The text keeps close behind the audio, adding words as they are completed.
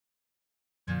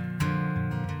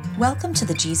Welcome to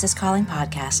the Jesus Calling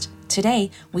Podcast. Today,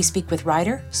 we speak with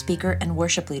writer, speaker, and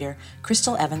worship leader,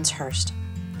 Crystal Evans Hurst.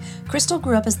 Crystal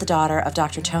grew up as the daughter of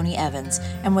Dr. Tony Evans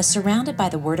and was surrounded by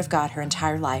the Word of God her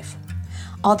entire life.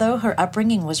 Although her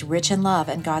upbringing was rich in love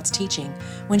and God's teaching,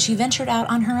 when she ventured out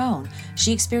on her own,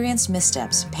 she experienced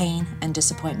missteps, pain, and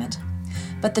disappointment.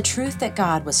 But the truth that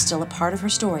God was still a part of her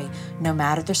story, no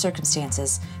matter the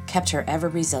circumstances, kept her ever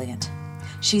resilient.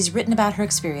 She's written about her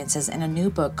experiences in a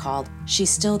new book called She's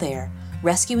Still There,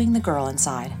 Rescuing the Girl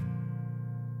Inside.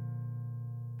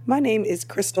 My name is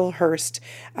Crystal Hurst.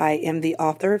 I am the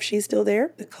author of She's Still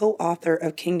There, the co-author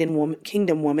of Kingdom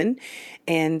Woman,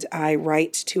 and I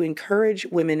write to encourage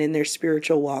women in their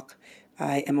spiritual walk.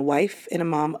 I am a wife and a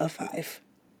mom of 5.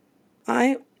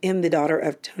 I am the daughter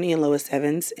of Tony and Lois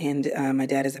Evans, and my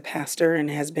dad is a pastor and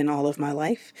has been all of my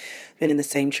life. Been in the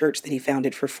same church that he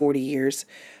founded for 40 years.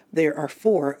 There are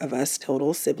 4 of us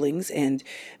total siblings, and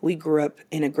we grew up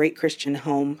in a great Christian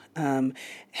home,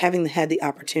 having had the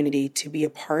opportunity to be a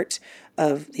part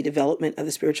of the development of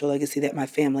the spiritual legacy that my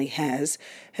family has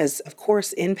of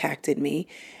course impacted me.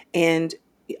 And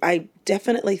I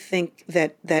definitely think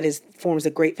that forms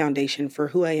a great foundation for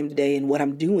who I am today and what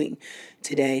I'm doing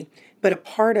today. But a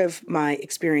part of my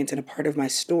experience and a part of my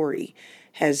story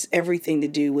has everything to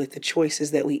do with the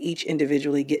choices that we each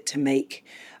individually get to make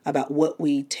about what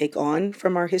we take on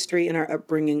from our history and our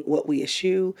upbringing, what we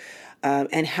eschew,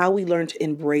 and how we learn to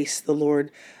embrace the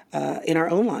Lord in our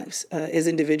own lives as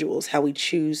individuals, how we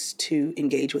choose to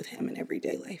engage with Him in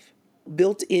everyday life.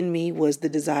 Built in me was the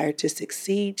desire to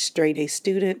succeed, straight A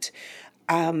student.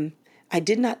 I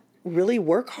did not really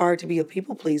work hard to be a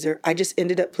people pleaser. I just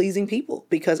ended up pleasing people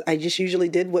because I just usually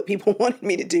did what people wanted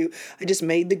me to do. I just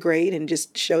made the grade and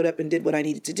just showed up and did what I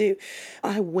needed to do.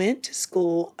 I went to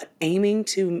school aiming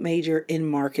to major in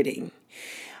marketing.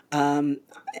 And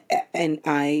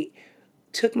I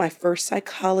took my first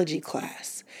psychology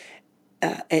class.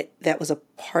 That was a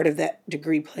part of that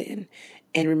degree plan,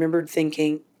 and remembered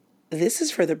thinking, this is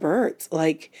for the birds.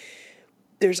 Like,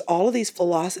 there's all of these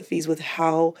philosophies with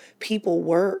how people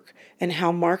work and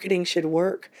how marketing should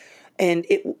work. And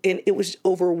it was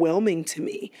overwhelming to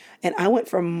me. And I went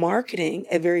from marketing,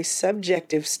 a very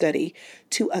subjective study,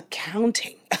 to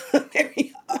accounting, a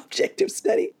very objective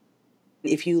study.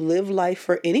 If you live life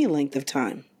for any length of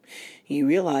time, you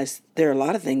realize there are a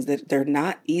lot of things that they're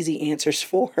not easy answers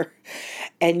for.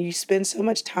 And you spend so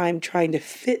much time trying to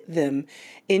fit them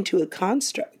into a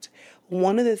construct.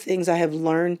 One of the things I have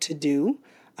learned to do,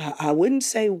 I wouldn't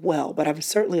say well, but I'm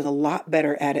certainly a lot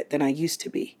better at it than I used to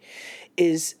be,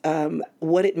 is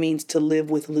what it means to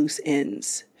live with loose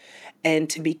ends and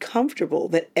to be comfortable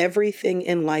that everything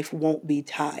in life won't be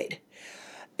tied,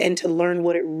 and to learn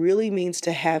what it really means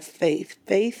to have faith.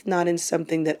 Faith not in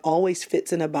something that always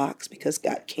fits in a box, because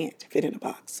God can't fit in a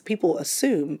box. People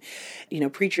assume,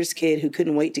 preacher's kid who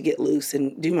couldn't wait to get loose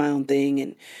and do my own thing.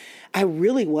 And I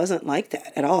really wasn't like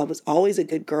that at all. I was always a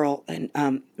good girl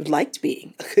and liked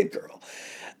being a good girl.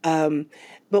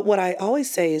 But what I always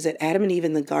say is that Adam and Eve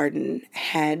in the garden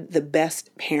had the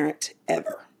best parent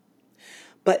ever.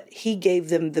 But He gave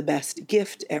them the best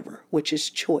gift ever, which is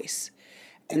choice.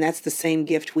 And that's the same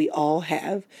gift we all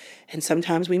have. And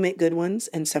sometimes we make good ones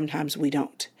and sometimes we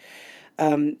don't.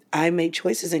 I made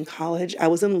choices in college. I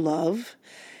was in love.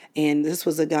 And this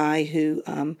was a guy who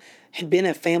had been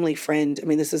a family friend. I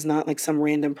mean, this is not like some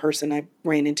random person I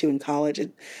ran into in college.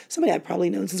 Somebody I'd probably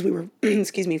known since we were,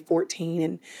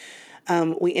 14.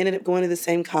 And we ended up going to the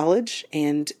same college,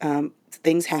 and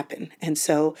things happen. And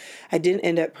so I didn't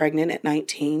end up pregnant at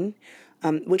 19,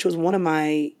 which was one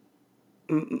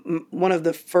of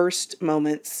the first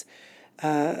moments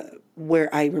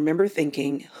where I remember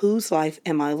thinking, whose life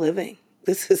am I living?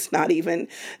 This is not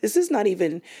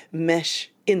even mesh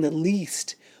in the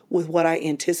least with what I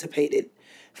anticipated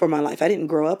for my life. I didn't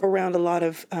grow up around a lot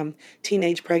of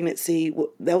teenage pregnancy.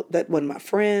 That wasn't my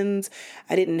friends.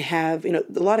 I didn't have, a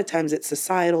lot of times it's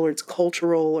societal or it's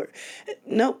cultural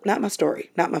nope, not my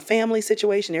story, not my family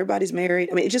situation. Everybody's married.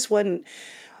 I mean, it just wasn't.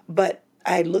 But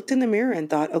I looked in the mirror and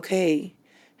thought, okay,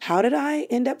 how did I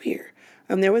end up here?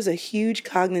 There was a huge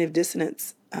cognitive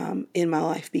dissonance in my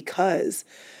life because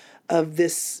of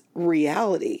this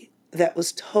reality that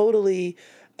was totally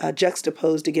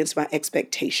juxtaposed against my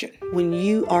expectation. When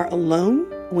you are alone,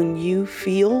 when you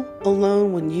feel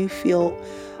alone, when you feel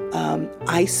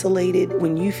isolated,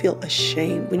 when you feel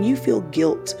ashamed, when you feel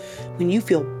guilt, when you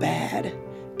feel bad,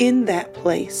 in that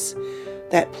place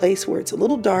where it's a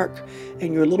little dark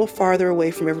and you're a little farther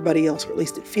away from everybody else, or at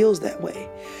least it feels that way,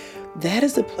 that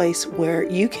is the place where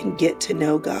you can get to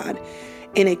know God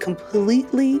in a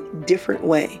completely different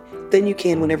way than you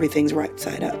can when everything's right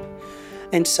side up.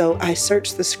 And so I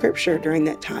searched the scripture during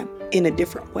that time in a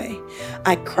different way.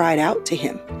 I cried out to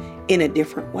him in a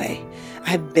different way.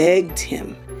 I begged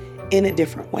him in a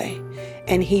different way.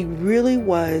 And he really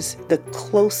was the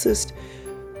closest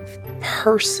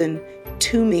person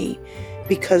to me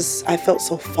because I felt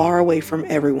so far away from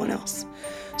everyone else.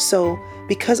 So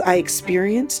because I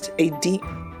experienced a deep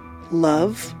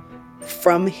love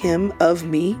from him of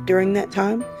me during that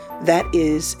time, that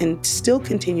is and still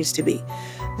continues to be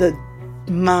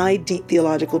my deep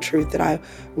theological truth that I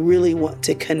really want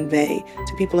to convey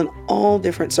to people in all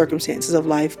different circumstances of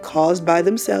life, caused by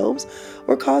themselves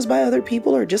or caused by other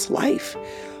people or just life.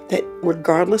 That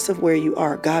regardless of where you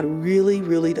are, God really,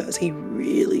 really does. He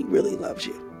really, really loves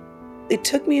you. It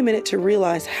took me a minute to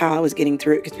realize how I was getting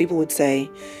through it, because people would say,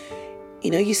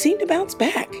 you seem to bounce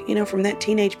back, from that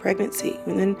teenage pregnancy.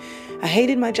 And then I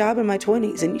hated my job in my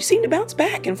 20s, and you seem to bounce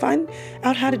back and find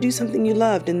out how to do something you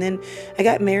loved. And then I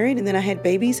got married, and then I had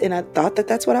babies, and I thought that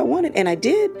that's what I wanted. And I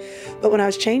did. But when I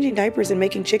was changing diapers and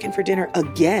making chicken for dinner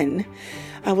again,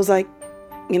 I was like,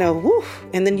 woo.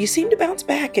 And then you seem to bounce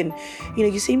back, and,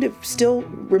 you seem to still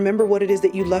remember what it is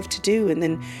that you love to do. And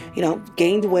then,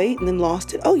 gained weight and then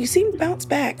lost it. Oh, you seem to bounce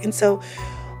back. And so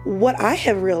what I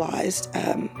have realized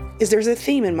is there's a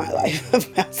theme in my life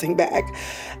of bouncing back.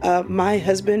 My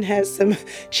husband has some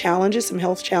challenges, some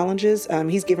health challenges.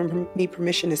 He's given me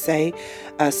permission to say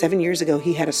 7 years ago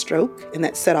he had a stroke, and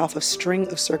that set off a string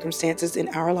of circumstances in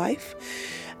our life.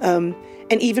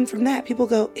 And even from that, people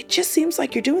go, it just seems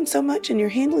like you're doing so much and you're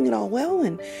handling it all well.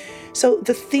 And so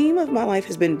the theme of my life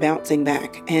has been bouncing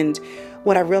back. And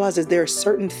what I realize is there are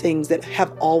certain things that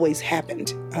have always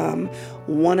happened.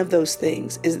 One of those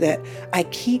things is that I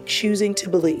keep choosing to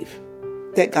believe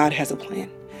that God has a plan.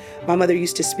 My mother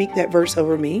used to speak that verse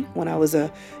over me when I was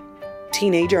a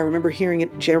teenager. I remember hearing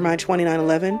it, Jeremiah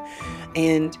 29:11.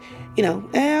 And,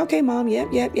 okay, Mom, yep.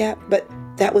 But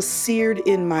that was seared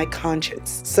in my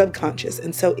conscience, subconscious.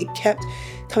 And so it kept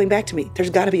coming back to me. There's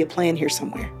got to be a plan here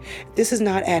somewhere. This is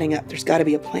not adding up. There's got to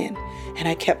be a plan. And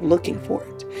I kept looking for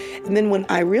it. And then when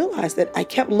I realized that I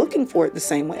kept looking for it the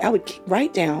same way, I would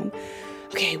write down,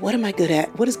 okay, what am I good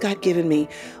at? What has God given me?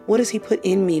 What has he put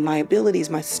in me? My abilities,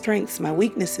 my strengths, my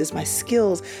weaknesses, my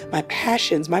skills, my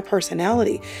passions, my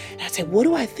personality. And I'd say, what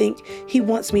do I think he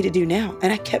wants me to do now?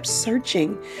 And I kept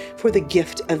searching for the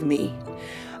gift of me.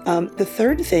 The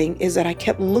third thing is that I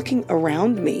kept looking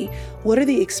around me. What are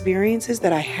the experiences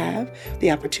that I have, the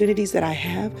opportunities that I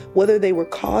have, whether they were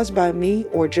caused by me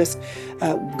or just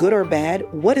good or bad?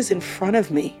 What is in front of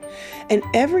me? And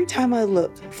every time I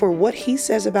look for what he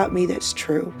says about me that's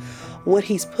true, what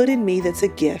he's put in me that's a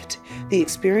gift, the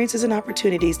experiences and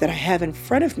opportunities that I have in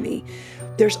front of me,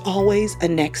 there's always a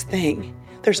next thing.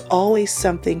 There's always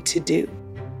something to do.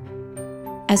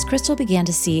 As Crystal began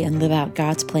to see and live out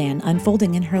God's plan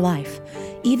unfolding in her life,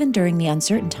 even during the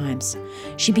uncertain times,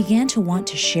 she began to want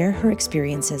to share her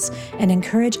experiences and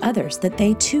encourage others that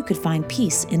they too could find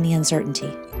peace in the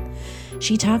uncertainty.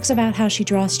 She talks about how she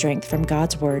draws strength from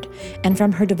God's Word and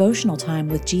from her devotional time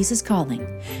with Jesus Calling,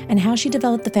 and how she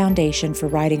developed the foundation for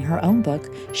writing her own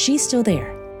book, She's Still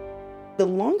There. The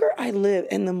longer I live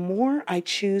and the more I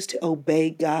choose to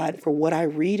obey God for what I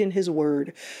read in his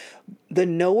word, the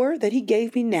knower that he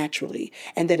gave me naturally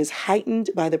and that is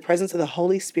heightened by the presence of the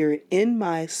Holy Spirit in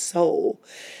my soul.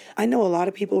 I know a lot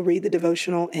of people read the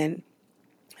devotional and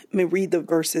read the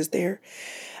verses there,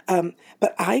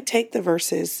 but I take the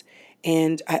verses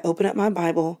and I open up my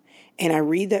Bible and I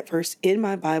read that verse in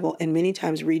my Bible, and many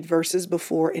times read verses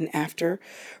before and after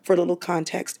for a little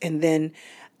context, and then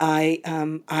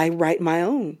I write my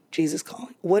own Jesus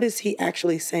Calling. What is he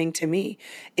actually saying to me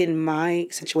in my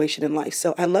situation in life?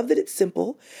 So I love that it's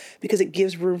simple because it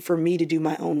gives room for me to do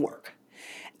my own work.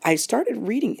 I started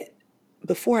reading it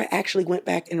before I actually went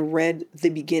back and read the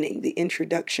beginning, the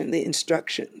introduction, the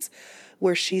instructions,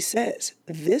 where she says,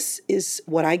 this is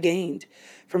what I gained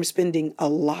from spending a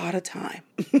lot of time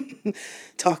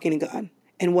talking to God.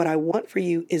 And what I want for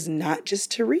you is not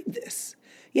just to read this.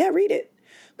 Yeah, read it.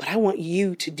 But I want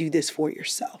you to do this for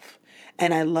yourself.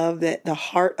 And I love that the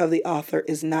heart of the author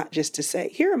is not just to say,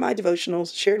 here are my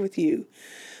devotionals shared with you,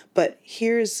 but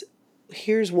here's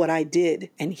what I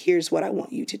did, and here's what I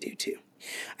want you to do too.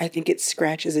 I think it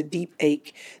scratches a deep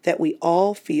ache that we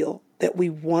all feel, that we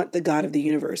want the God of the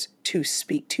universe to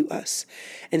speak to us.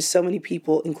 And so many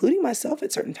people, including myself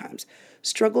at certain times,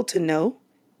 struggle to know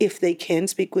if they can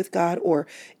speak with God, or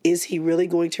is he really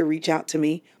going to reach out to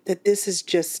me? That this is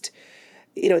just,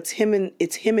 it's him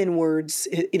in words,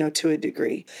 to a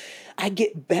degree. I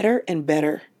get better and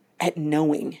better at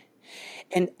knowing.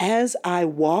 And as I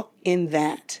walk in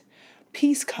that,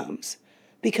 peace comes,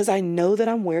 because I know that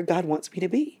I'm where God wants me to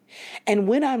be. And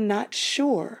when I'm not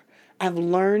sure, I've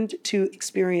learned to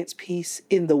experience peace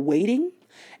in the waiting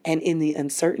and in the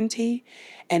uncertainty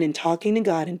and in talking to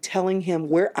God and telling him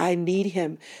where I need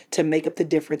him to make up the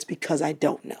difference because I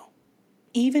don't know.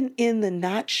 Even in the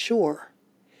not sure,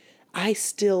 I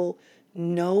still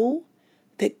know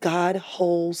that God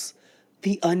holds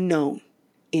the unknown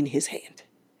in his hand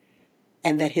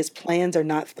and that his plans are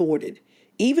not thwarted.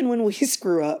 Even when we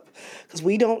screw up, because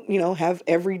we don't, have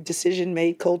every decision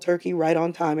made cold turkey right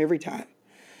on time every time.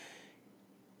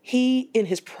 He, in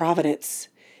his providence,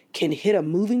 can hit a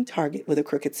moving target with a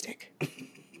crooked stick.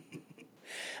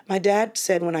 My dad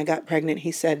said when I got pregnant,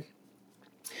 he said,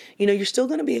 you're still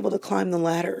going to be able to climb the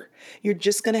ladder. You're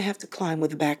just going to have to climb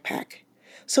with a backpack.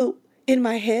 So in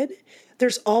my head,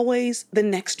 there's always the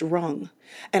next rung.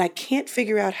 And I can't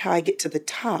figure out how I get to the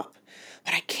top,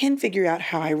 but I can figure out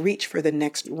how I reach for the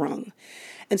next rung.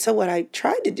 And so what I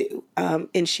tried to do,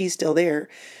 and she's still there,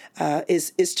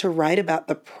 is to write about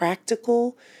the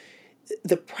practical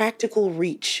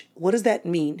reach. What does that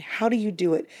mean? How do you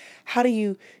do it? How do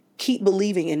you keep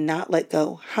believing and not let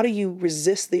go? How do you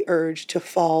resist the urge to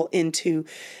fall into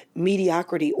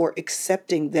mediocrity or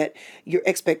accepting that your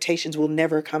expectations will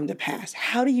never come to pass?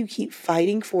 How do you keep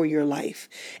fighting for your life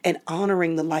and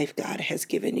honoring the life God has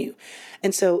given you?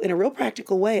 And so in a real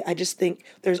practical way, I just think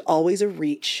there's always a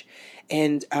reach.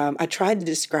 And I tried to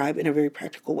describe in a very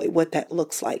practical way what that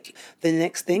looks like. The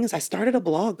next thing is I started a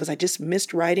blog because I just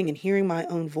missed writing and hearing my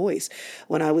own voice.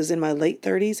 When I was in my late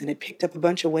 30s and had picked up a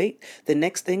bunch of weight, the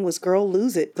next thing was, girl,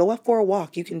 lose it. Go out for a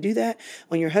walk. You can do that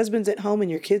when your husband's at home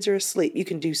and your kids are asleep. You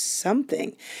can do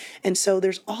something. And so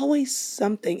there's always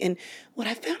something. And what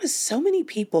I found is so many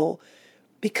people,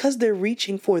 because they're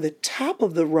reaching for the top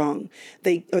of the rung,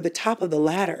 or the top of the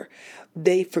ladder,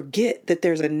 they forget that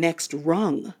there's a next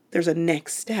rung. There's a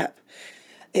next step.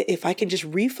 If I can just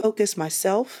refocus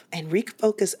myself and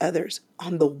refocus others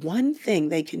on the one thing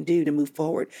they can do to move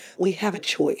forward, we have a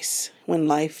choice when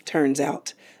life turns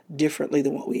out differently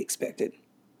than what we expected.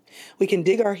 We can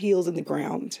dig our heels in the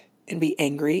ground and be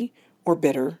angry or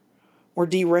bitter or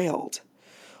derailed,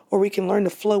 or we can learn to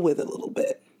flow with it a little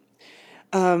bit.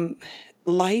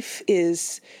 Life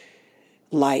is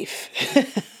life.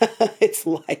 It's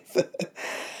life.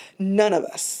 None of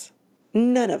us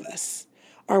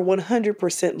are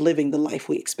 100% living the life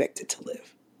we expected to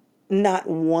live. Not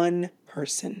one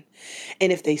person.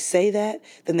 And if they say that,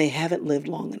 then they haven't lived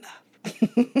long enough.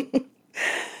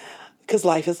 Because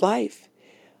life is life.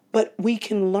 But we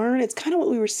can learn, it's kind of what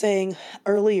we were saying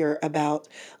earlier about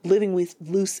living with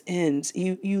loose ends.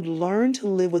 You learn to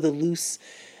live with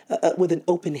with an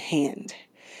open hand,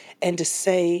 and to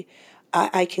say,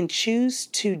 I can choose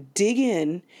to dig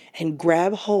in and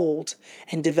grab hold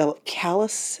and develop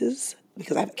calluses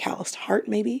because I have a calloused heart,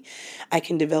 maybe. I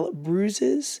can develop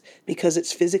bruises because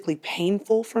it's physically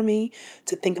painful for me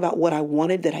to think about what I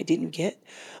wanted that I didn't get.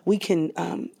 We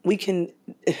can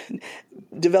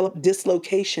develop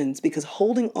dislocations because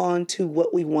holding on to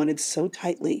what we wanted so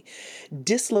tightly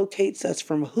dislocates us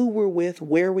from who we're with,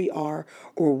 where we are,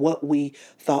 or what we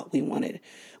thought we wanted.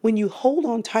 When you hold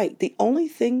on tight, the only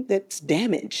thing that's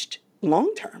damaged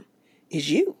long-term is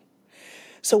you.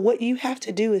 So what you have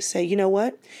to do is say, you know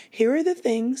what? Here are the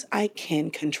things I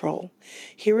can control.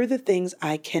 Here are the things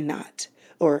I cannot.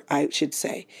 Or I should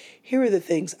say, here are the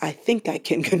things I think I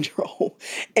can control.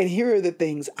 And here are the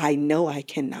things I know I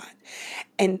cannot.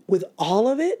 And with all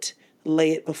of it,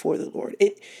 lay it before the Lord.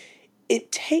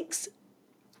 It takes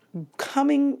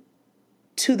coming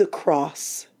to the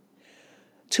cross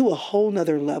to a whole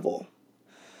nother level,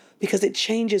 because it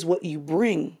changes what you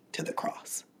bring to the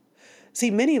cross. See,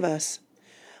 many of us,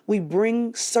 we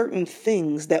bring certain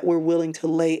things that we're willing to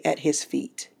lay at his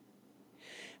feet.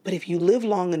 But if you live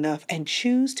long enough and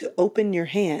choose to open your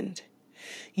hand,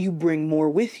 you bring more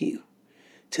with you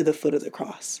to the foot of the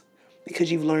cross,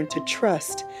 because you've learned to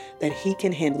trust that he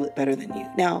can handle it better than you.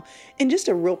 Now, in just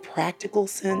a real practical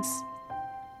sense,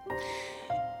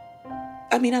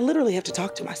 I literally have to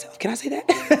talk to myself. Can I say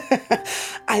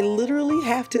that? I literally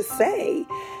have to say,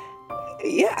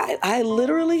 I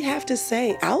literally have to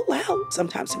say out loud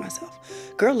sometimes to myself,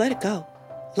 girl, let it go.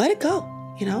 Let it go.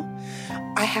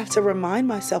 I have to remind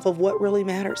myself of what really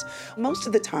matters. Most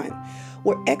of the time,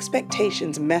 where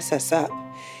expectations mess us up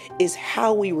is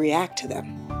how we react to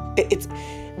them.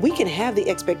 We can have the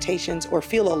expectations or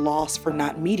feel a loss for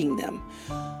not meeting them,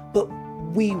 but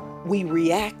we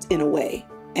react in a way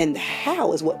And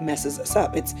how is what messes us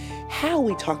up. It's how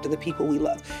we talk to the people we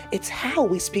love. It's how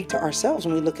we speak to ourselves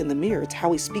when we look in the mirror. It's how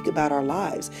we speak about our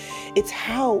lives. It's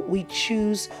how we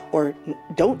choose or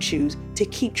don't choose to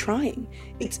keep trying.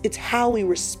 It's how we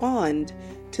respond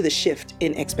to the shift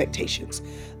in expectations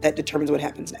that determines what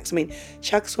happens next. I mean,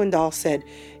 Chuck Swindoll said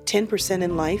 10%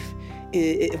 in life,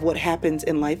 what happens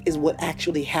in life is what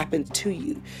actually happens to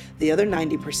you. The other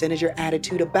 90% is your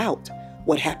attitude about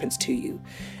what happens to you.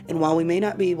 And while we may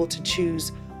not be able to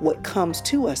choose what comes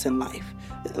to us in life,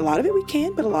 a lot of it we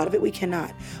can, but a lot of it we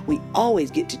cannot. We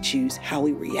always get to choose how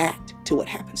we react to what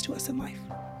happens to us in life.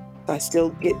 I still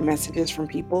get messages from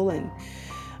people, and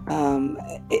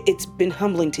it's been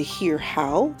humbling to hear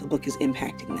how the book is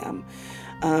impacting them.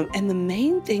 And the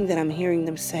main thing that I'm hearing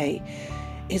them say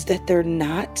is that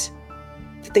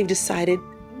they've decided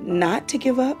not to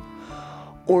give up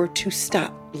or to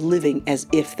stop living as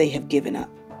if they have given up.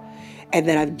 And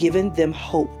that I've given them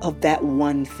hope of that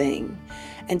one thing.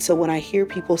 And so when I hear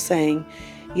people saying,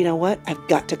 you know what, I've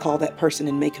got to call that person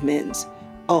and make amends,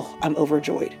 oh, I'm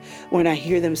overjoyed. When I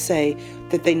hear them say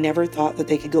that they never thought that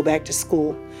they could go back to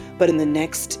school, but in the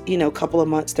next, couple of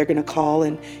months, they're going to call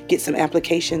and get some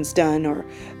applications done or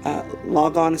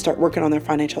log on and start working on their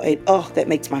financial aid. Oh, that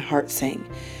makes my heart sing,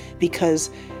 because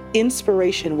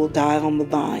inspiration will die on the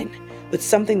vine, but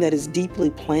something that is deeply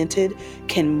planted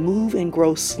can move and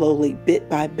grow slowly, bit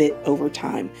by bit over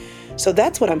time. So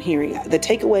that's what I'm hearing. The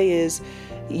takeaway is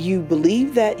you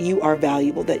believe that you are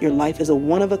valuable, that your life is a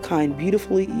one-of-a-kind,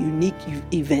 beautifully unique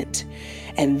event.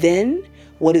 And then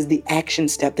what is the action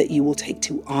step that you will take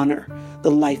to honor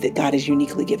the life that God has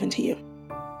uniquely given to you?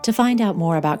 To find out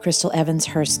more about Crystal Evans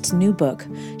Hurst's new book,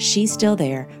 She's Still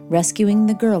There, Rescuing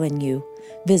the Girl in You,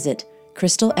 visit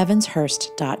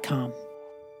crystalevanshurst.com.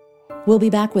 We'll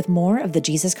be back with more of the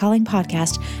Jesus Calling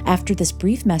podcast after this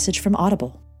brief message from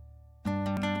Audible.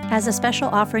 As a special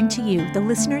offering to you, the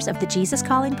listeners of the Jesus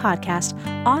Calling podcast,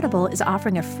 Audible is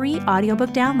offering a free audiobook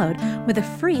download with a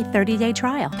free 30-day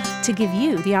trial to give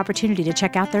you the opportunity to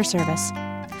check out their service.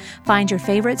 Find your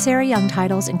favorite Sarah Young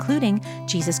titles, including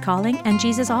Jesus Calling and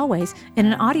Jesus Always, in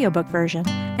an audiobook version,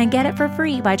 and get it for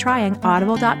free by trying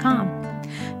audible.com.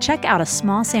 Check out a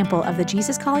small sample of the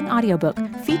Jesus Calling audiobook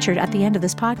featured at the end of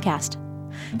this podcast.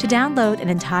 To download an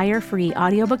entire free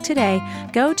audiobook today,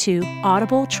 go to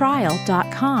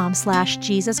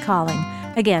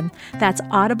audibletrial.com/JesusCalling. Again, that's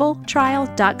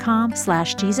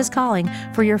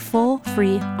audibletrial.com/JesusCalling for your full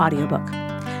free audiobook.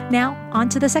 Now, on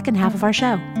to the second half of our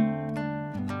show.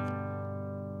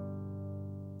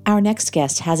 Our next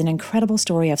guest has an incredible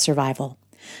story of survival.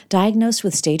 Diagnosed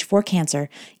with stage 4 cancer,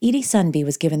 Edie Sunby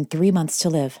was given 3 months to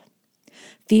live.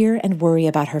 Fear and worry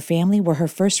about her family were her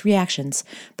first reactions,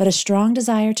 but a strong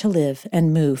desire to live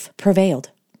and move prevailed.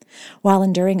 While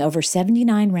enduring over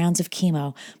 79 rounds of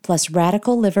chemo, plus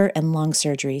radical liver and lung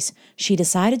surgeries, she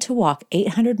decided to walk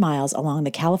 800 miles along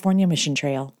the California Mission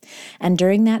Trail. And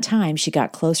during that time, she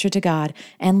got closer to God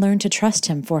and learned to trust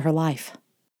Him for her life.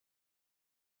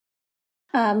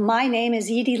 My name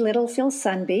is Edie Littlefield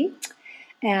Sunby.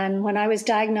 And when I was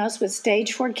diagnosed with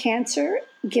stage 4 cancer,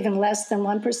 given less than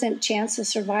 1% chance of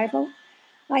survival,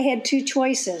 I had 2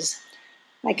 choices.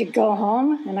 I could go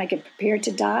home and I could prepare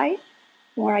to die,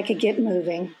 or I could get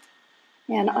moving.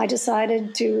 And I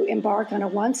decided to embark on a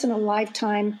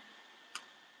once-in-a-lifetime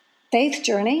faith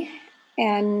journey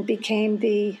and became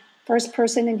the first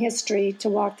person in history to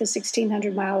walk the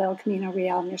 1,600-mile El Camino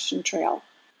Real Mission Trail.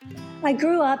 I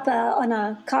grew up on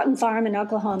a cotton farm in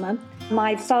Oklahoma.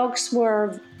 My folks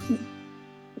were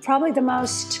probably the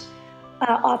most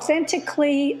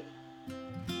authentically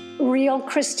real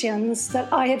Christians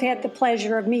that I have had the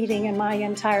pleasure of meeting in my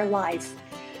entire life.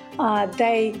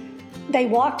 They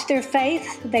walked their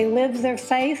faith, they lived their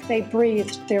faith, they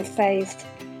breathed their faith.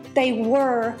 They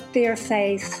were their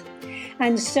faith.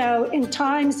 And so in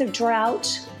times of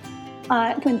drought,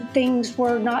 when things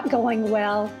were not going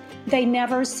well, they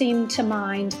never seemed to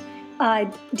mind.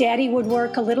 Daddy would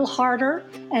work a little harder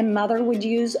and Mother would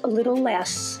use a little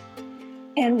less.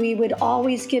 And we would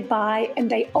always get by, and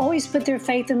they always put their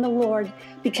faith in the Lord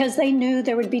because they knew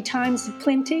there would be times of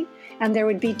plenty and there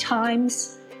would be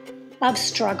times of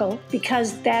struggle,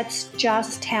 because that's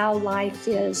just how life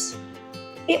is.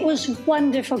 It was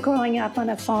wonderful growing up on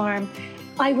a farm.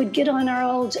 I would get on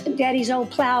our Daddy's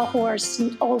old plow horse,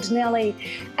 old Nellie,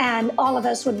 and all of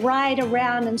us would ride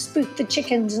around and spook the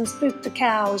chickens and spook the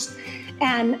cows.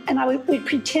 And we'd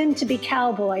pretend to be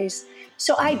cowboys.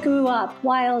 So I grew up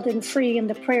wild and free in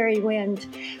the prairie wind,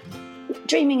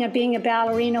 dreaming of being a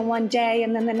ballerina one day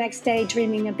and then the next day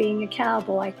dreaming of being a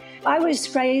cowboy. I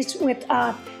was raised with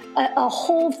a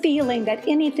whole feeling that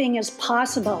anything is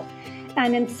possible.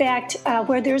 And in fact,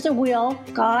 where there's a will,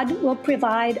 God will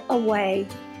provide a way,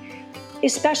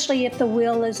 especially if the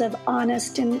will is of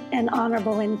honest and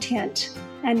honorable intent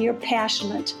and you're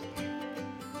passionate.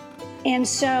 And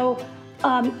so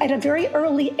at a very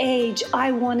early age,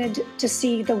 I wanted to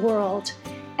see the world,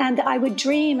 and I would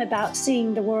dream about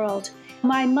seeing the world.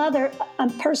 My mother, a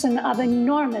person of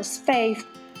enormous faith,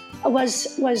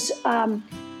 was a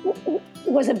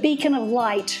beacon of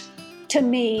light to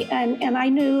me, and I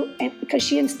knew, because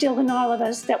she instilled in all of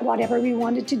us, that whatever we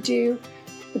wanted to do,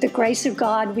 with the grace of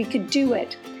God, we could do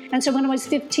it. And so when I was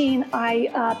 15,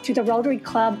 I, through the Rotary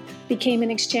Club, became an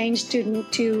exchange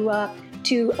student to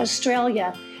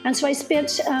Australia. And so I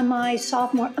spent my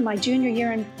junior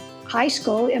year in high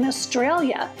school in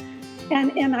Australia.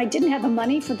 And I didn't have the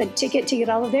money for the ticket to get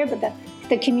over there, but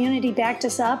the community backed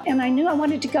us up. And I knew I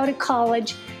wanted to go to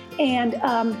college. And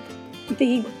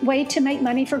the way to make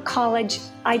money for college,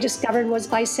 I discovered, was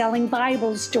by selling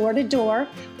Bibles door to door,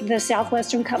 the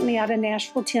Southwestern Company out of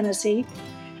Nashville, Tennessee.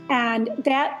 And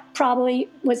that probably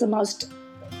was the most,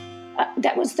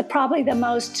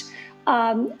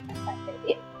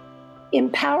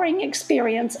 empowering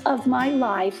experience of my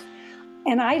life.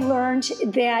 And I learned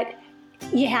that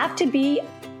you have to be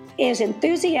as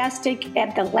enthusiastic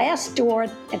at the last door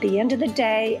at the end of the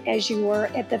day as you were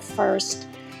at the first,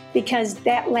 because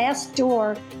that last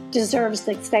door deserves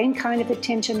the same kind of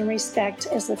attention and respect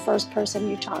as the first person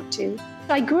you talk to.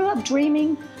 I grew up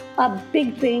dreaming of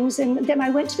big things, and then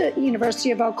I went to the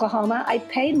University of Oklahoma. I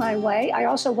paid my way. I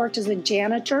also worked as a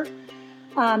janitor.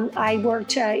 I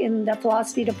worked in the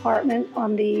philosophy department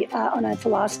on a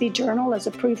philosophy journal as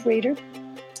a proofreader.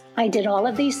 I did all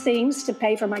of these things to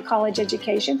pay for my college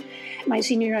education. My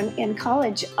senior year in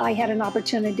college, I had an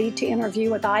opportunity to interview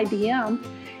with IBM,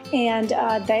 and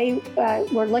they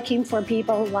were looking for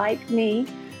people like me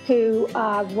who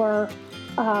were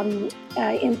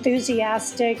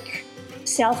enthusiastic,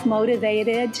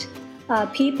 self-motivated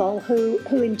people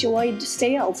who enjoyed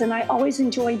sales. And I always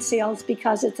enjoyed sales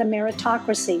because it's a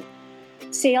meritocracy.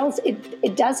 Sales,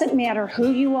 it doesn't matter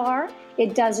who you are.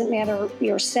 It doesn't matter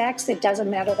your sex. It doesn't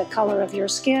matter the color of your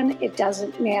skin. It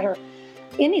doesn't matter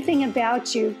anything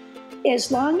about you.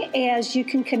 As long as you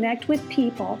can connect with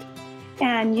people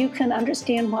and you can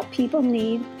understand what people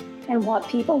need and what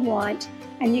people want,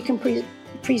 and you can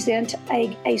present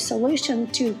a solution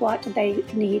to what they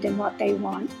need and what they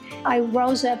want. I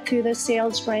rose up through the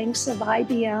sales ranks of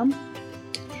IBM,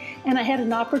 and I had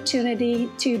an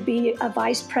opportunity to be a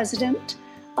vice president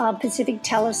of Pacific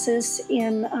Telesis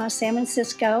in San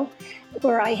Francisco,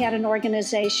 where I had an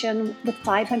organization with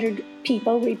 500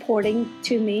 people reporting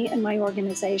to me and my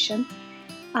organization.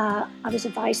 I was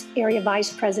a area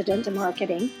vice president of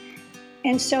marketing.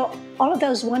 And so all of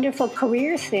those wonderful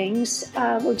career things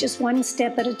were just one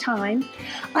step at a time.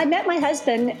 I met my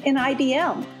husband in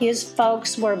IBM. His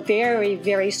folks were very,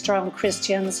 very strong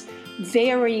Christians,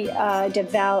 very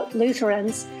devout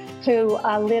Lutherans who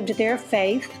lived their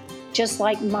faith, just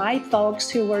like my folks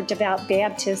who were devout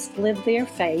Baptists lived their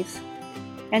faith.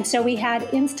 And so we had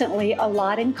instantly a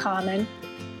lot in common.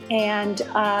 And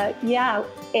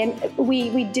and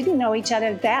we didn't know each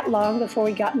other that long before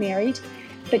we got married.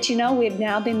 But we've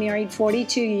now been married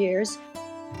 42 years.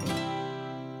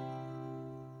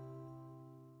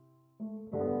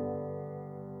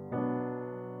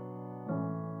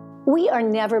 We are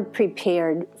never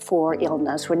prepared for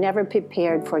illness. We're never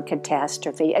prepared for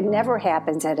catastrophe. It never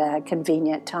happens at a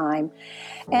convenient time.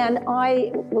 And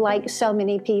I, like so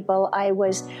many people, I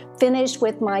was finished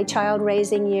with my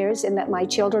child-raising years in that my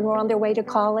children were on their way to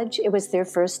college. It was their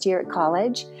first year at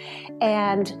college.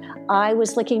 And I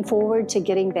was looking forward to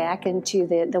getting back into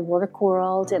the work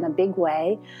world in a big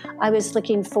way. I was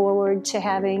looking forward to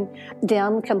having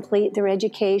them complete their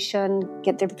education,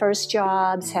 get their first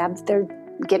jobs,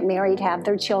 get married, have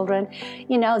their children,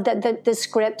 the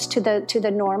script to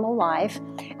the normal life,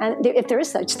 and if there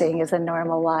is such thing as a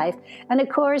normal life. And of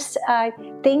course,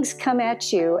 things come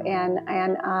at you, and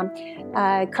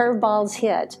curveballs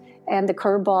hit. And the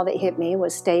curveball that hit me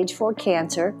was stage 4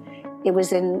 cancer. It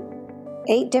was in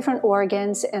 8 different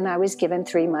organs, and I was given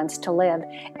 3 months to live.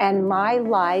 And my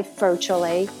life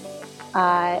virtually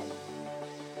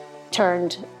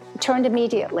turned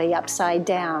immediately upside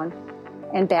down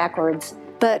and backwards.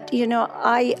 But,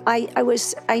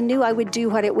 I knew I would do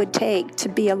what it would take to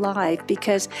be alive,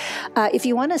 because if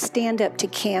you want to stand up to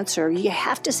cancer, you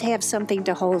have to have something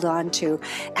to hold on to.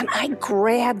 And I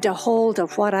grabbed a hold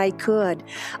of what I could.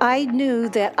 I knew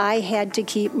that I had to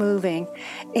keep moving.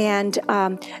 And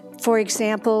For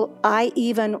example, I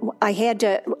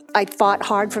fought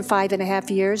hard for 5.5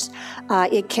 years.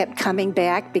 It kept coming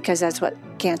back because that's what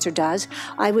cancer does.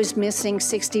 I was missing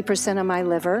 60% of my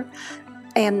liver.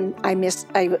 And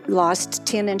I lost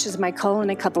 10 inches of my colon,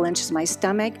 a couple inches of my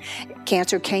stomach.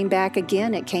 Cancer came back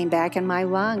again. It came back in my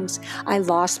lungs. I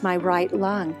lost my right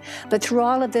lung. But through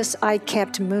all of this, I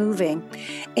kept moving.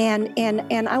 And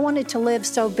I wanted to live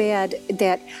so bad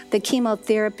that the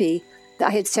chemotherapy,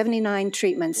 I had 79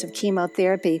 treatments of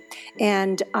chemotherapy.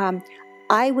 And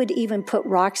I would even put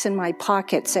rocks in my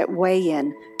pockets at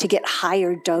weigh-in to get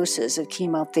higher doses of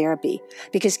chemotherapy,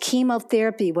 because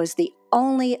chemotherapy was the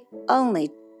only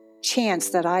chance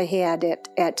that I had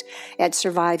at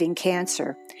surviving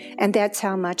cancer. And that's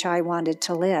how much I wanted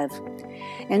to live.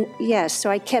 And yes, so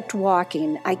I kept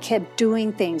walking. I kept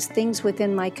doing things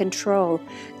within my control.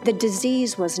 The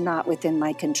disease was not within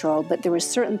my control, but there were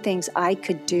certain things I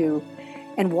could do.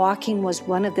 And walking was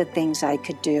one of the things I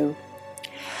could do.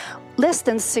 Less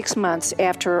than 6 months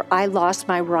after I lost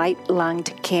my right lung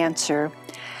to cancer,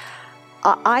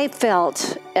 I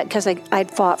felt, because I'd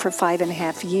fought for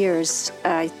 5.5 years,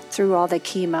 through all the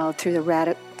chemo, through the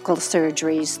radical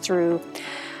surgeries, through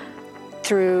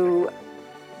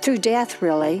death,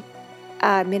 really,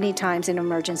 many times in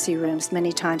emergency rooms,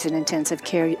 many times in intensive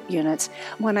care units.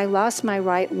 When I lost my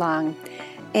right lung,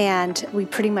 and we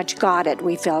pretty much got it,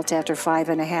 we felt, after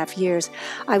 5.5 years,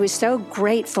 I was so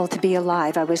grateful to be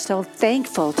alive. I was so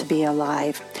thankful to be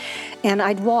alive. And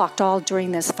I'd walked all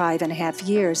during this 5.5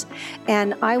 years,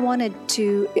 and I wanted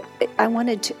to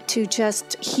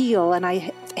just heal, and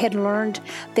I had learned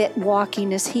that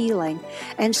walking is healing.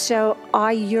 And so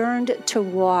I yearned to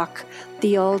walk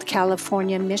the old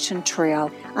California Mission Trail.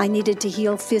 I needed to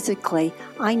heal physically,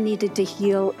 I needed to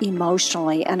heal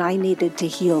emotionally, and I needed to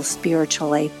heal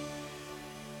spiritually.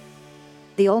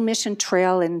 The old Mission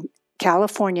Trail in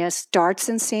California starts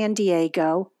in San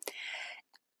Diego,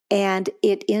 and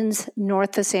it ends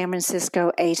north of San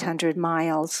Francisco, 800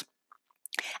 miles.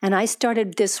 And I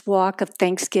started this walk of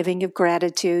thanksgiving, of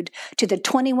gratitude, to the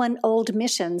 21 old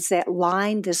missions that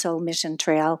lined this old mission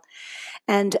trail.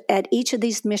 And at each of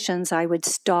these missions, I would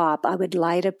stop. I would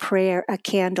light a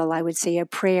candle. I would say a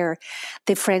prayer.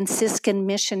 The Franciscan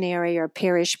missionary or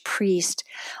parish priest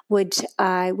would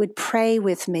pray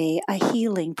with me a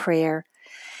healing prayer.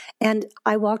 And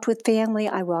I walked with family,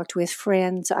 I walked with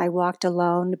friends, I walked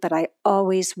alone, but I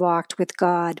always walked with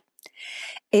God.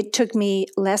 It took me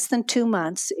less than 2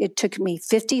 months. It took me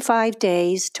 55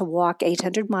 days to walk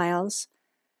 800 miles.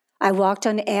 I walked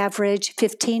on average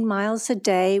 15 miles a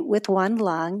day with one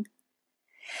lung.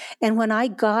 And when I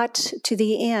got to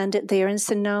the end there in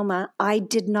Sonoma, I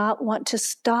did not want to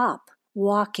stop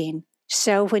walking.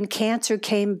 So when cancer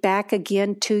came back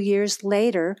again 2 years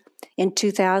later, in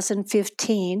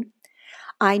 2015,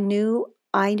 I knew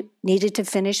I needed to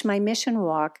finish my mission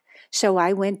walk. So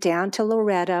I went down to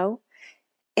Loretto,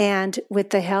 and with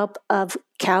the help of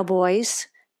cowboys,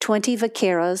 20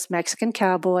 vaqueros, Mexican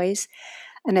cowboys,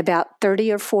 and about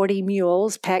 30 or 40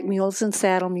 mules, pack mules and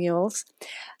saddle mules,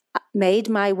 made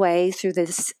my way through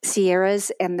the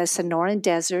Sierras and the Sonoran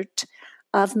Desert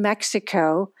of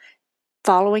Mexico,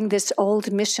 following this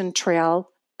old mission trail,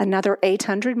 another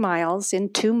 800 miles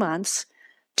in 2 months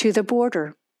to the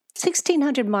border.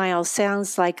 1,600 miles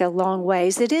sounds like a long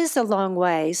ways. It is a long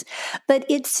ways, but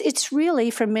it's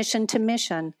really from mission to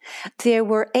mission. There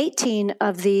were 18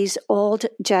 of these old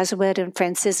Jesuit and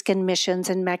Franciscan missions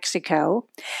in Mexico,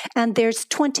 and there's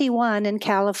 21 in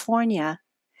California.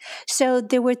 So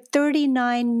there were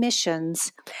 39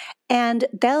 missions, and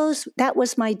that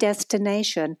was my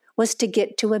destination, was to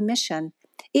get to a mission.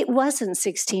 It wasn't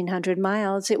 1,600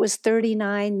 miles, it was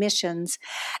 39 missions.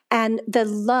 And the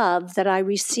love that I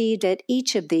received at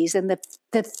each of these, and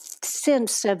the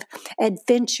sense of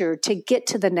adventure to get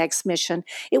to the next mission,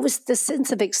 it was the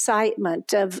sense of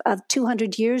excitement of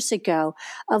 200 years ago,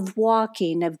 of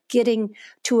walking, of getting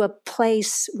to a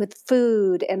place with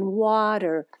food and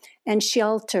water and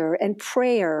shelter and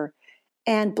prayer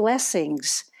and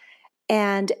blessings.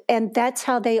 And that's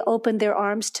how they opened their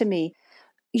arms to me.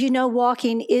 You know,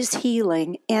 walking is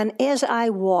healing. And as I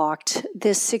walked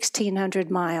this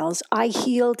 1,600 miles, I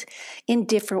healed in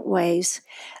different ways.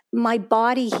 My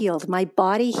body healed. My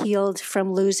body healed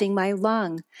from losing my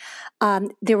lung.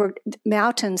 There were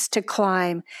mountains to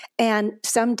climb, and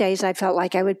some days I felt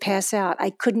like I would pass out. I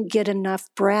couldn't get enough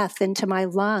breath into my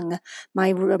lung,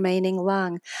 my remaining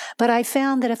lung. But I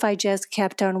found that if I just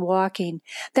kept on walking,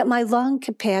 that my lung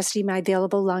capacity, my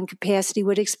available lung capacity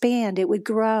would expand. It would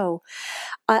grow,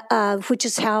 which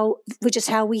is how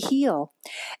we heal.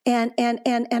 And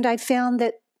I found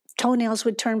that toenails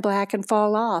would turn black and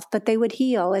fall off, but they would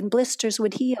heal, and blisters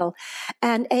would heal,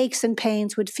 and aches and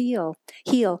pains would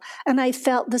heal. And I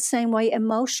felt the same way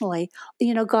emotionally.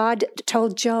 God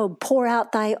told Job, pour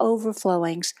out thy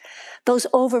overflowings. Those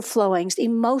overflowings,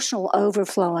 emotional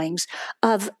overflowings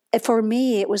for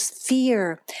me, it was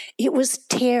fear, it was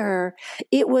terror,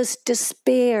 it was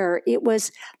despair, it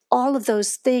was all of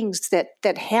those things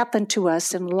that happen to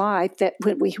us in life that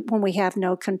when we have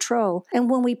no control. And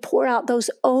when we pour out those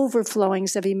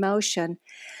overflowings of emotion,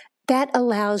 that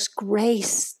allows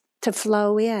grace to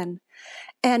flow in.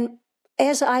 And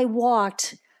as I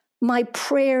walked, my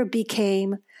prayer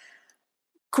became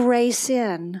grace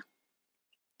in,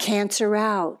 cancer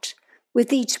out.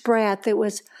 With each breath, it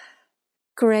was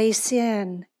grace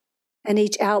in, and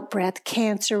each out breath,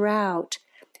 cancer out.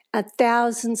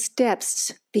 1,000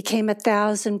 steps became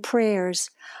 1,000 prayers.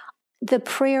 The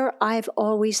prayer I've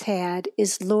always had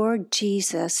is, Lord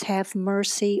Jesus, have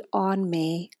mercy on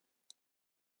me.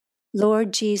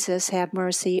 Lord Jesus, have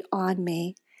mercy on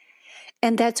me.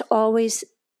 And that's always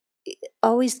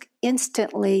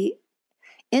instantly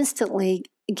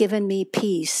given me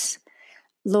peace.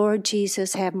 Lord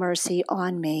Jesus, have mercy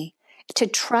on me. To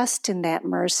trust in that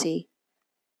mercy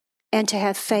and to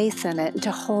have faith in it and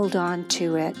to hold on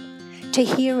to it, to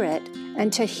hear it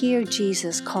and to hear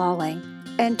Jesus calling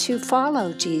and to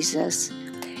follow Jesus.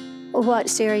 What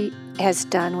Sarah has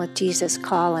done with Jesus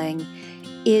calling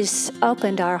is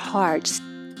opened our hearts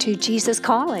to Jesus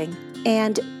calling.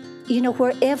 And,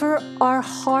 wherever our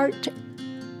heart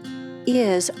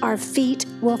is, our feet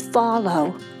will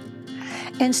follow.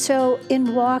 And so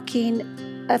in walking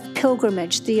a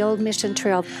pilgrimage, the old mission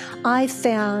trail, I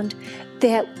found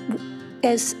that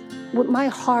as my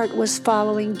heart was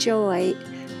following joy,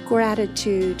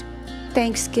 gratitude,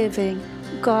 thanksgiving,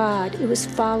 God, it was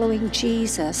following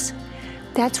Jesus.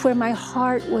 That's where my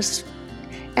heart was,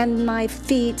 and my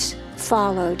feet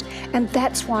followed. And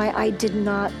that's why I did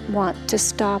not want to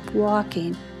stop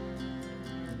walking.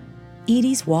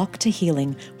 Edie's walk to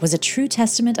healing was a true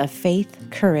testament of faith,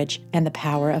 courage, and the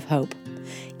power of hope.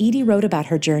 Edie wrote about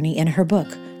her journey in her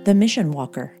book, The Mission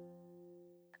Walker.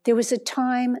 There was a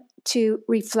time to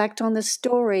reflect on the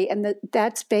story, and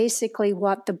that's basically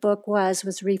what the book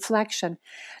was reflection,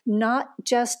 not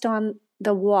just on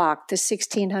the walk, the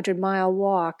 1,600-mile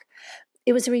walk.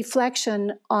 It was a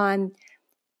reflection on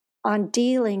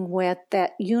dealing with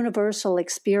that universal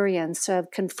experience of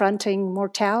confronting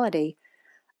mortality.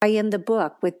 I end the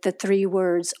book with the 3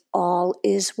 words, all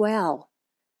is well.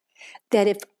 That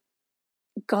if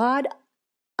God,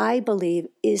 I believe,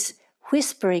 is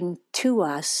whispering to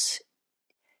us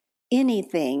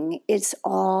anything, it's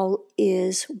all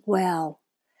is well.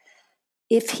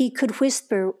 If he could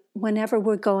whisper whenever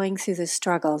we're going through the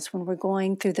struggles, when we're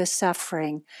going through the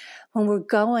suffering, when we're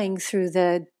going through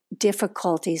the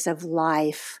difficulties of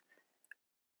life,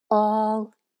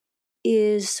 all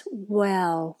is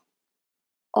well.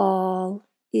 All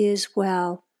is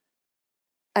well.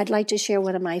 I'd like to share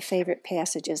one of my favorite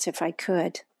passages, if I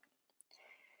could.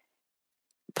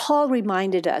 Paul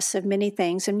reminded us of many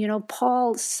things, and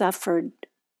Paul suffered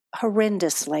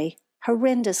horrendously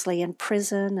in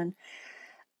prison,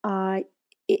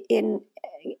 and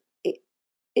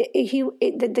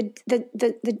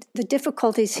the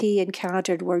difficulties he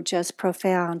encountered were just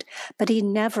profound. But he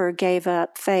never gave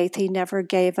up faith. He never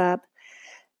gave up.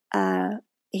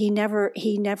 He never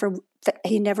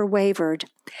wavered.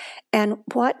 And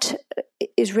what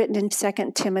is written in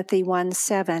 2 Timothy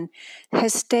 1:7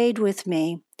 has stayed with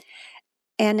me.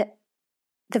 And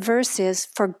the verse is,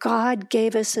 for God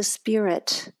gave us a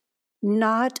spirit,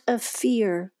 not of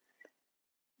fear,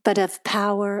 but of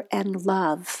power and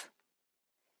love.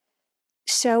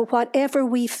 So whatever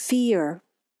we fear,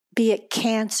 be it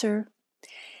cancer,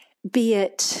 be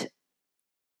it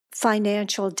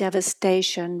financial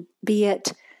devastation, be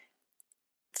it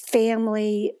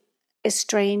family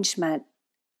estrangement,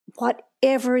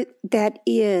 whatever that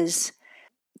is,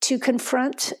 to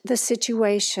confront the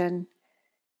situation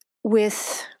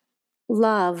with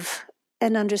love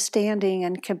and understanding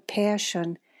and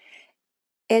compassion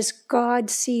as God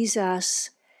sees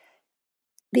us,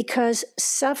 because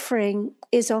suffering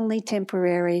is only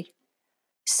temporary.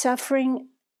 Suffering,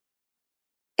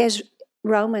 as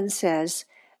Romans says,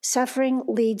 suffering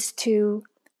leads to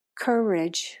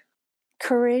courage.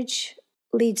 Courage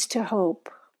leads to hope.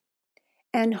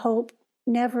 And hope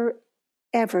never,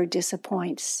 ever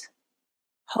disappoints.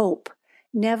 Hope.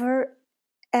 Never,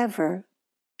 ever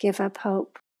give up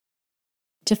hope.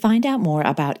 To find out more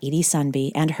about Edie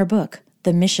Sunby and her book,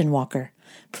 The Mission Walker,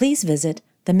 please visit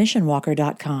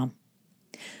themissionwalker.com.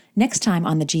 Next time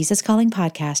on the Jesus Calling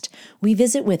podcast, we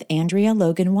visit with Andrea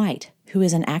Logan White, who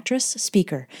is an actress,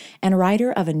 speaker, and writer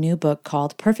of a new book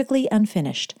called Perfectly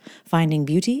Unfinished: Finding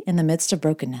Beauty in the Midst of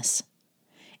Brokenness.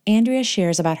 Andrea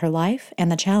shares about her life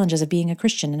and the challenges of being a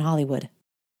Christian in Hollywood.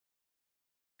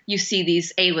 You see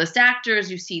these A-list actors,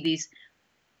 you see these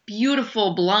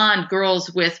beautiful blonde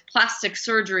girls with plastic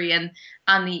surgery, and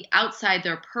on the outside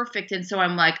they're perfect. And so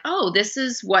I'm like, oh, this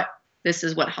is what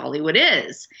Hollywood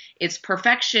is. It's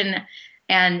perfection,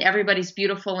 and everybody's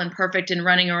beautiful and perfect and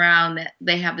running around.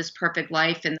 They have this perfect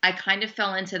life. And I kind of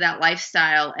fell into that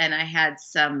lifestyle, and I had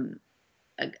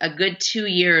a good 2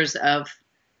 years of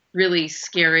really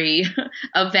scary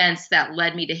events that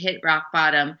led me to hit rock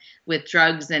bottom with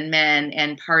drugs and men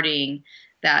and partying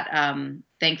that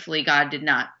thankfully God did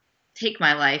not take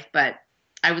my life, but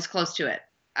I was close to it.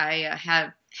 I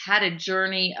have had a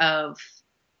journey of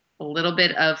a little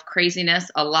bit of craziness,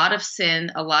 a lot of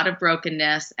sin, a lot of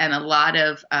brokenness, and a lot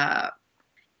of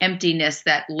emptiness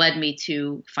that led me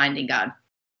to finding God.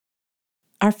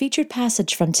 Our featured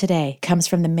passage from today comes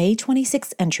from the May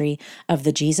 26th entry of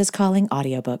the Jesus Calling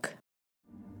audiobook.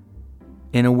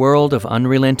 In a world of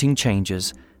unrelenting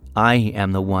changes, I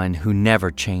am the one who never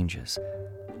changes.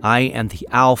 I am the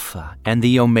Alpha and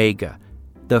the Omega,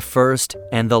 the first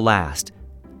and the last,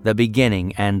 the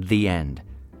beginning and the end.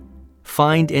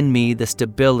 Find in me the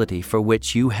stability for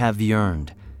which you have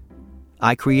yearned.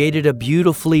 I created a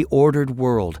beautifully ordered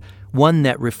world, one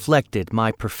that reflected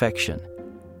my perfection.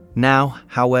 Now,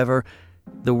 however,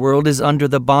 the world is under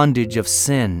the bondage of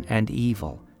sin and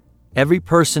evil. Every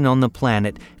person on the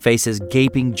planet faces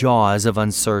gaping jaws of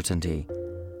uncertainty.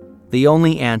 The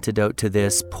only antidote to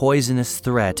this poisonous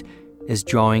threat is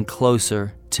drawing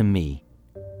closer to me.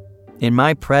 In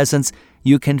my presence,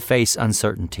 you can face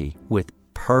uncertainty with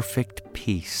perfect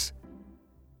peace.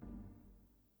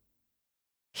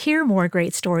 Hear more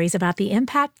great stories about the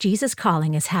impact Jesus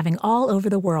Calling is having all over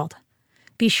the world.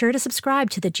 Be sure to subscribe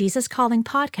to the Jesus Calling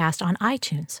podcast on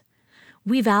iTunes.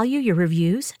 We value your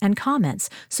reviews and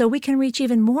comments so we can reach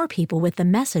even more people with the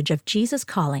message of Jesus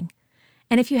Calling.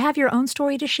 And if you have your own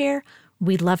story to share,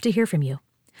 we'd love to hear from you.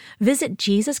 Visit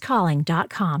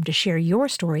JesusCalling.com to share your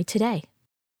story today.